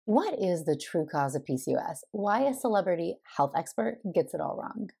What is the true cause of PCOS? Why a celebrity health expert gets it all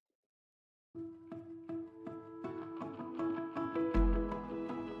wrong?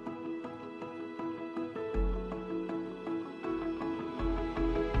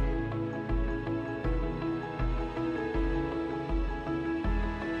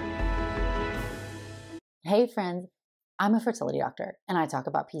 Hey friends, I'm a fertility doctor and I talk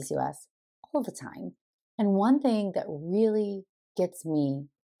about PCOS all the time. And one thing that really gets me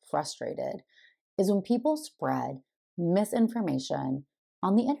frustrated is when people spread misinformation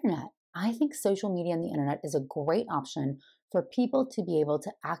on the internet. I think social media and the internet is a great option for people to be able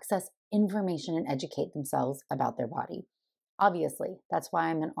to access information and educate themselves about their body. Obviously, that's why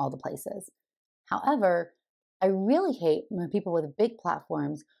I'm in all the places. However, I really hate when people with big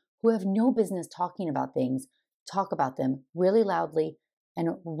platforms who have no business talking about things talk about them really loudly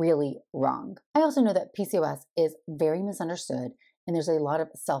and really wrong. I also know that PCOS is very misunderstood and there's a lot of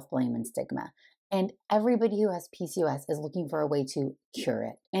self-blame and stigma. And everybody who has PCOS is looking for a way to cure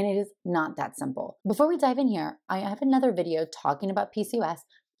it. And it is not that simple. Before we dive in here, I have another video talking about PCOS.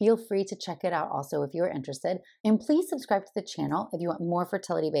 Feel free to check it out also if you're interested. And please subscribe to the channel if you want more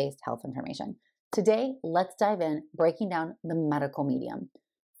fertility-based health information. Today, let's dive in, breaking down the medical medium.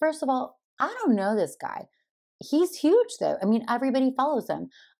 First of all, I don't know this guy. He's huge though. I mean, everybody follows him.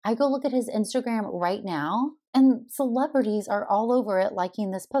 I go look at his Instagram right now and celebrities are all over it liking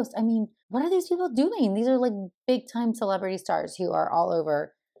this post. I mean, what are these people doing? These are like big time celebrity stars who are all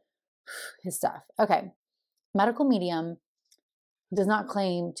over his stuff. Okay. Medical medium does not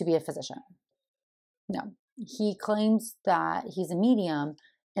claim to be a physician. No, he claims that he's a medium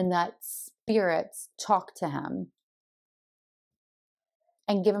and that spirits talk to him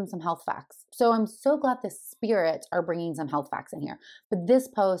and give him some health facts. So I'm so glad the spirits are bringing some health facts in here. But this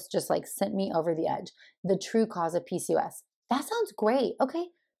post just like sent me over the edge. The true cause of PCOS. That sounds great. Okay,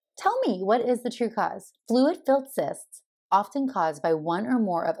 tell me, what is the true cause? Fluid-filled cysts, often caused by one or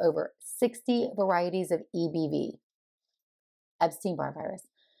more of over 60 varieties of EBV, Epstein-Barr virus.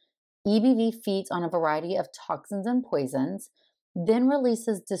 EBV feeds on a variety of toxins and poisons, then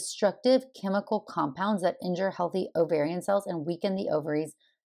releases destructive chemical compounds that injure healthy ovarian cells and weaken the ovaries,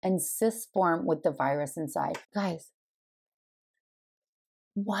 and cysts form with the virus inside. Guys,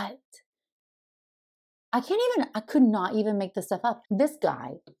 what? I could not even make this stuff up. This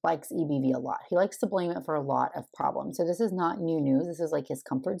guy likes EBV a lot. He likes to blame it for a lot of problems. So this is not new news. This is like his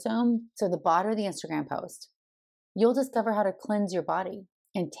comfort zone. So the bottom of the Instagram post, you'll discover how to cleanse your body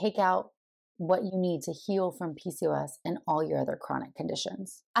and take out what you need to heal from PCOS and all your other chronic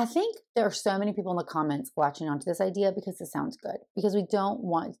conditions. I think there are so many people in the comments latching onto this idea because it sounds good, because we don't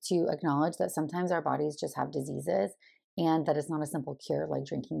want to acknowledge that sometimes our bodies just have diseases and that it's not a simple cure like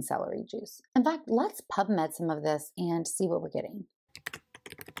drinking celery juice. In fact, let's PubMed some of this and see what we're getting.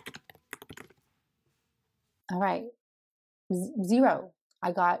 All right, zero.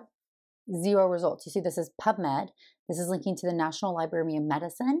 I got zero results. You see, this is PubMed. This is linking to the National Library of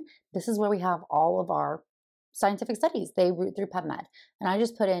Medicine. This is where we have all of our scientific studies. They route through PubMed. And I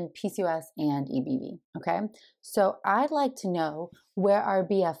just put in PCOS and EBV, okay? So I'd like to know where our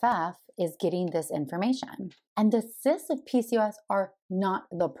BFF is getting this information. And the cysts of PCOS are not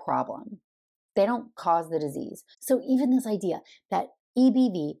the problem. They don't cause the disease. So even this idea that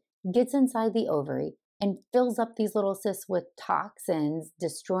EBV gets inside the ovary and fills up these little cysts with toxins,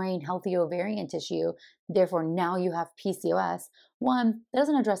 destroying healthy ovarian tissue. Therefore, now you have PCOS. One, that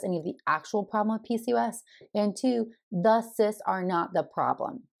doesn't address any of the actual problem of PCOS. And two, the cysts are not the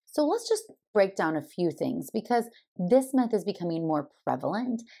problem. So let's just break down a few things because this myth is becoming more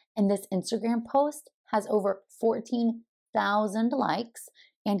prevalent. And this Instagram post has over 14,000 likes.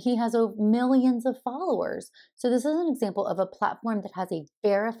 And he has millions of followers. So this is an example of a platform that has a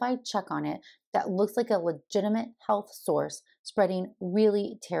verified check on it that looks like a legitimate health source spreading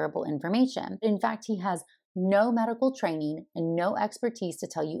really terrible information. In fact, he has no medical training and no expertise to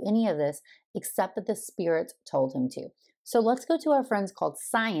tell you any of this except that the spirits told him to. So let's go to our friends called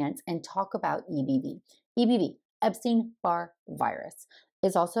Science and talk about EBV. EBV, Epstein-Barr virus,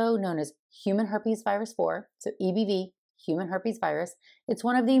 is also known as human herpes virus 4. So EBV, human herpes virus. It's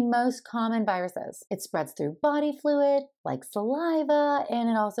one of the most common viruses. It spreads through body fluid, like saliva, and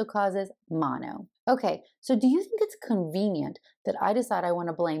it also causes mono. Okay, so do you think it's convenient that I decide I want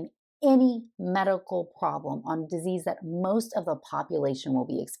to blame any medical problem on a disease that most of the population will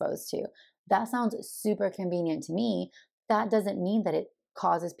be exposed to? That sounds super convenient to me. That doesn't mean that it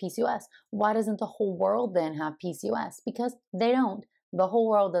causes PCOS. Why doesn't the whole world then have PCOS? Because they don't. The whole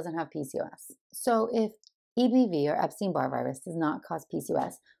world doesn't have PCOS. So if EBV or Epstein-Barr virus does not cause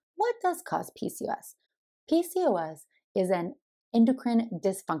PCOS, what does cause PCOS? PCOS is an endocrine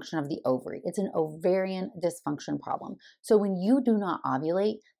dysfunction of the ovary. It's an ovarian dysfunction problem. So when you do not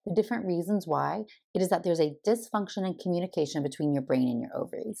ovulate, the different reasons why, it is that there's a dysfunction in communication between your brain and your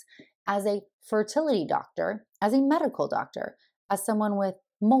ovaries. As a fertility doctor, as a medical doctor, as someone with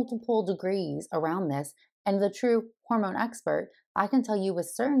multiple degrees around this, and the true hormone expert, I can tell you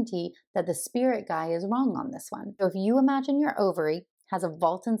with certainty that the spirit guy is wrong on this one. So if you imagine your ovary has a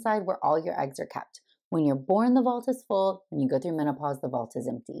vault inside where all your eggs are kept. When you're born, the vault is full. When you go through menopause, the vault is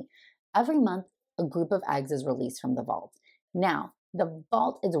empty. Every month, a group of eggs is released from the vault. Now, the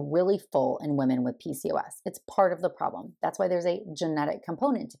vault is really full in women with PCOS. It's part of the problem. That's why there's a genetic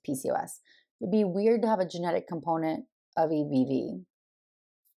component to PCOS. It'd be weird to have a genetic component of EBV.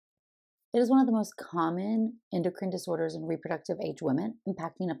 It is one of the most common endocrine disorders in reproductive age women,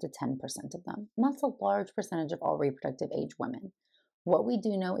 impacting up to 10% of them. And that's a large percentage of all reproductive age women. What we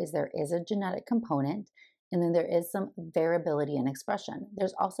do know is there is a genetic component, and then there is some variability in expression.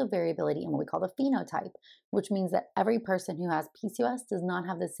 There's also variability in what we call the phenotype, which means that every person who has PCOS does not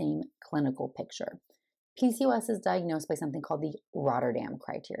have the same clinical picture. PCOS is diagnosed by something called the Rotterdam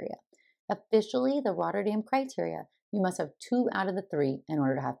criteria. Officially, the Rotterdam criteria, you must have 2 out of the 3 in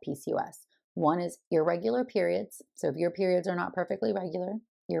order to have PCOS. One is irregular periods. So if your periods are not perfectly regular,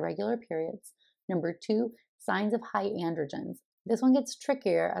 irregular periods. Number 2, signs of high androgens. This one gets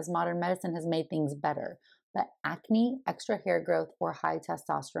trickier as modern medicine has made things better, but acne, extra hair growth, or high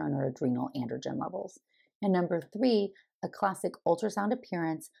testosterone or adrenal androgen levels. And number 3, a classic ultrasound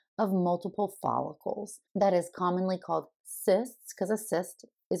appearance of multiple follicles. That is commonly called cysts, because a cyst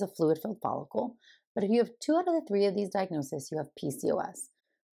is a fluid-filled follicle. But if you have 2 out of the 3 of these diagnoses, you have PCOS.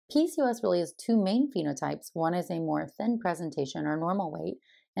 PCOS really has 2 main phenotypes. One is a more thin presentation or normal weight,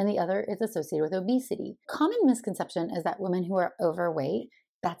 and the other is associated with obesity. Common misconception is that women who are overweight,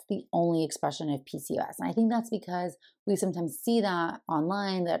 that's the only expression of PCOS. And I think that's because we sometimes see that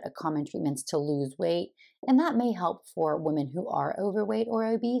online, that a common treatment is to lose weight. And that may help for women who are overweight or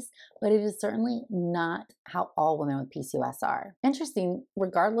obese, but it is certainly not how all women with PCOS are. Interesting,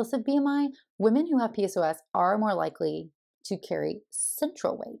 regardless of BMI, women who have PCOS are more likely to carry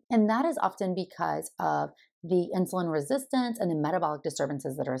central weight. And that is often because of the insulin resistance and the metabolic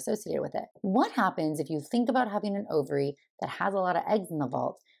disturbances that are associated with it. What happens if you think about having an ovary that has a lot of eggs in the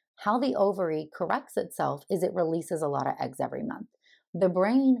vault? How the ovary corrects itself is it releases a lot of eggs every month. The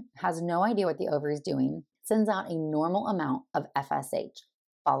brain has no idea what the ovary is doing, sends out a normal amount of FSH,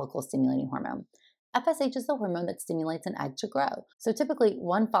 follicle stimulating hormone. FSH is the hormone that stimulates an egg to grow. So typically,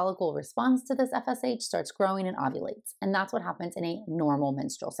 one follicle responds to this FSH, starts growing, and ovulates. And that's what happens in a normal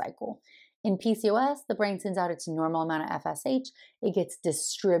menstrual cycle. In PCOS, the brain sends out its normal amount of FSH. It gets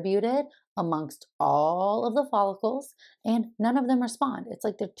distributed amongst all of the follicles, and none of them respond. It's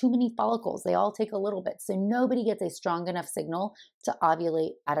like there are too many follicles. They all take a little bit. So nobody gets a strong enough signal to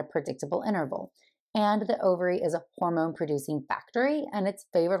ovulate at a predictable interval. And the ovary is a hormone-producing factory, and its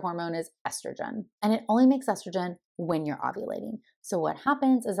favorite hormone is estrogen. And it only makes estrogen when you're ovulating. So what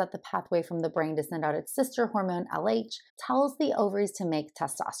happens is that the pathway from the brain to send out its sister hormone, LH, tells the ovaries to make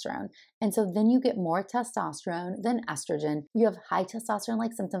testosterone. And so then you get more testosterone than estrogen. You have high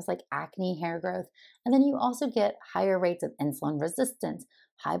testosterone-like symptoms like acne, hair growth, and then you also get higher rates of insulin resistance,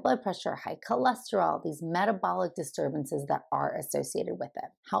 high blood pressure, high cholesterol, these metabolic disturbances that are associated with it.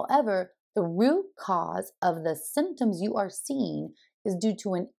 However, the root cause of the symptoms you are seeing is due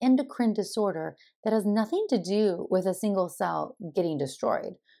to an endocrine disorder that has nothing to do with a single cell getting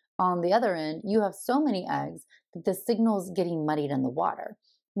destroyed. On the other end, you have so many eggs that the signal is getting muddied in the water.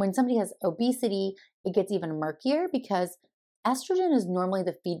 When somebody has obesity, it gets even murkier because estrogen is normally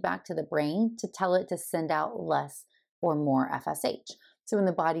the feedback to the brain to tell it to send out less or more FSH. So when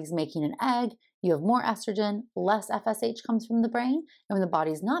the body's making an egg, you have more estrogen, less FSH comes from the brain. And when the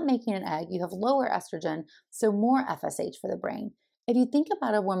body's not making an egg, you have lower estrogen, so more FSH for the brain. If you think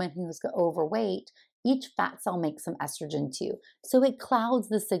about a woman who's overweight, each fat cell makes some estrogen too. So it clouds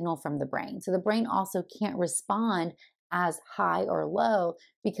the signal from the brain. So the brain also can't respond as high or low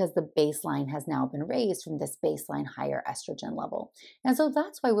because the baseline has now been raised from this baseline higher estrogen level. And so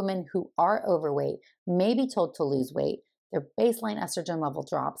that's why women who are overweight may be told to lose weight. Their baseline estrogen level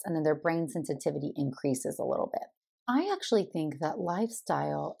drops, and then their brain sensitivity increases a little bit. I actually think that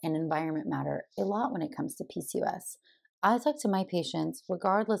lifestyle and environment matter a lot when it comes to PCOS. I talk to my patients,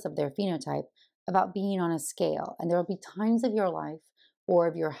 regardless of their phenotype, about being on a scale, and there will be times of your life or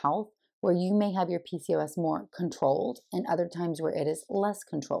of your health where you may have your PCOS more controlled and other times where it is less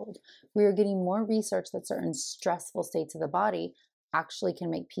controlled. We are getting more research that certain stressful states of the body actually can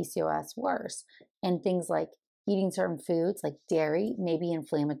make PCOS worse, and things like eating certain foods like dairy may be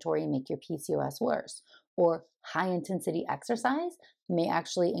inflammatory and make your PCOS worse. or high intensity exercise may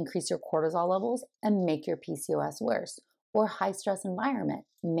actually increase your cortisol levels and make your PCOS worse. Or high stress environment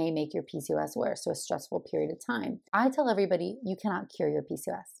may make your PCOS worse, so a stressful period of time. I tell everybody you cannot cure your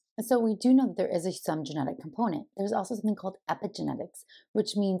PCOS. And so we do know that there is some genetic component. There's also something called epigenetics,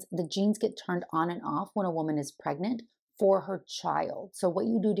 which means the genes get turned on and off when a woman is pregnant for her child. So what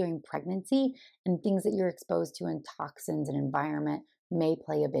you do during pregnancy and things that you're exposed to in toxins and environment may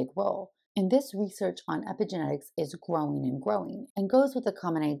play a big role. And this research on epigenetics is growing and goes with the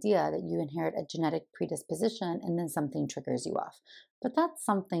common idea that you inherit a genetic predisposition and then something triggers you off. But that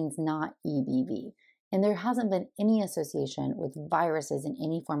something's not EBV. And there hasn't been any association with viruses in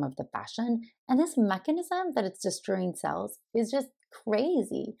any form of the fashion. And this mechanism that it's destroying cells is just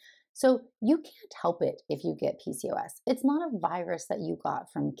crazy. So you can't help it if you get PCOS. It's not a virus that you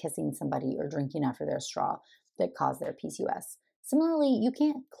got from kissing somebody or drinking after their straw that caused their PCOS. Similarly, you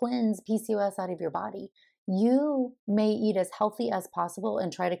can't cleanse PCOS out of your body. You may eat as healthy as possible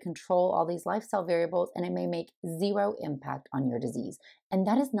and try to control all these lifestyle variables, and it may make zero impact on your disease. And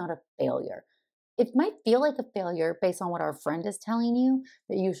that is not a failure. It might feel like a failure based on what our friend is telling you,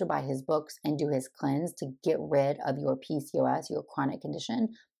 that you should buy his books and do his cleanse to get rid of your PCOS, your chronic condition,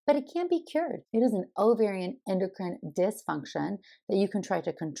 but it can be cured. It is an ovarian endocrine dysfunction that you can try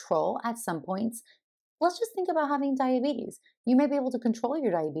to control at some points. Let's just think about having diabetes. You may be able to control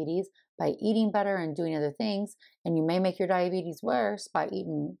your diabetes by eating better and doing other things, and you may make your diabetes worse by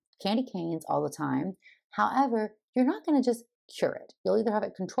eating candy canes all the time. However, you're not going to just cure it. You'll either have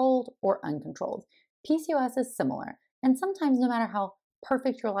it controlled or uncontrolled. PCOS is similar, and sometimes no matter how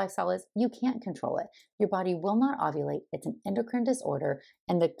perfect your lifestyle is, you can't control it. Your body will not ovulate. It's an endocrine disorder,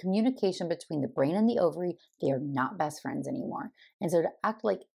 and the communication between the brain and the ovary, they are not best friends anymore. And so to act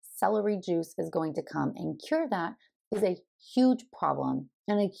like celery juice is going to come and cure that is a huge problem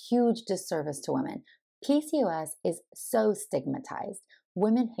and a huge disservice to women. PCOS is so stigmatized.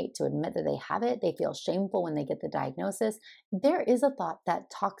 Women hate to admit that they have it. They feel shameful when they get the diagnosis. There is a thought that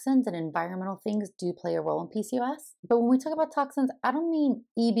toxins and environmental things do play a role in PCOS. But when we talk about toxins, I don't mean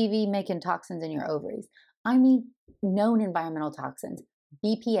EBV making toxins in your ovaries. I mean known environmental toxins,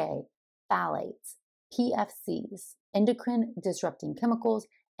 BPA, phthalates, PFCs, endocrine disrupting chemicals,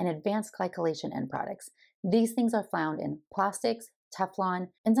 and advanced glycolation end products. These things are found in plastics, Teflon,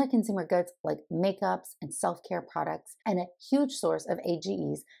 anti-consumer goods like makeups and self-care products, and a huge source of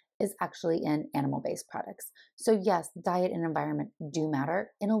AGEs is actually in animal-based products. So yes, diet and environment do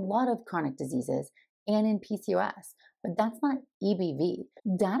matter in a lot of chronic diseases and in PCOS, but that's not EBV.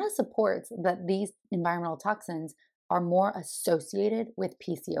 Data supports that these environmental toxins are more associated with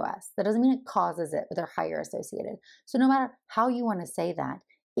PCOS. That doesn't mean it causes it, but they're higher associated. So no matter how you want to say that,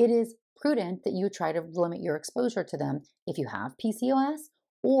 it is prudent that you try to limit your exposure to them if you have PCOS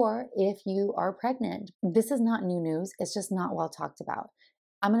or if you are pregnant. This is not new news. It's just not well talked about.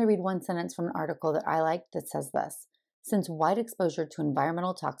 I'm going to read one sentence from an article that I liked that says this: since wide exposure to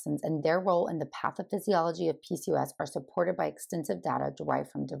environmental toxins and their role in the pathophysiology of PCOS are supported by extensive data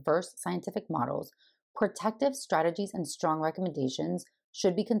derived from diverse scientific models, protective strategies and strong recommendations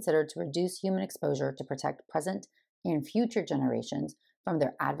should be considered to reduce human exposure to protect present and future generations from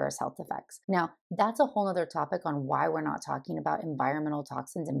their adverse health effects. Now, that's a whole other topic on why we're not talking about environmental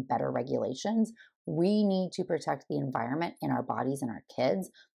toxins and better regulations. We need to protect the environment and our bodies and our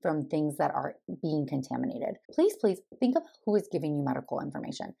kids from things that are being contaminated. Please think about who is giving you medical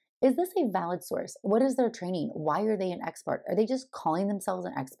information. Is this a valid source? What is their training? Why are they an expert? Are they just calling themselves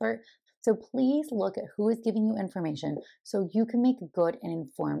an expert? So please look at who is giving you information so you can make good and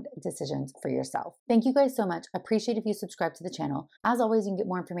informed decisions for yourself. Thank you guys so much. I appreciate if you subscribe to the channel. As always, you can get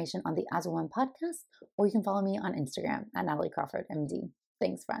more information on the As a Woman podcast, or you can follow me on Instagram at Natalie Crawford, MD.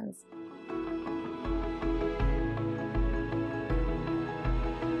 Thanks, friends.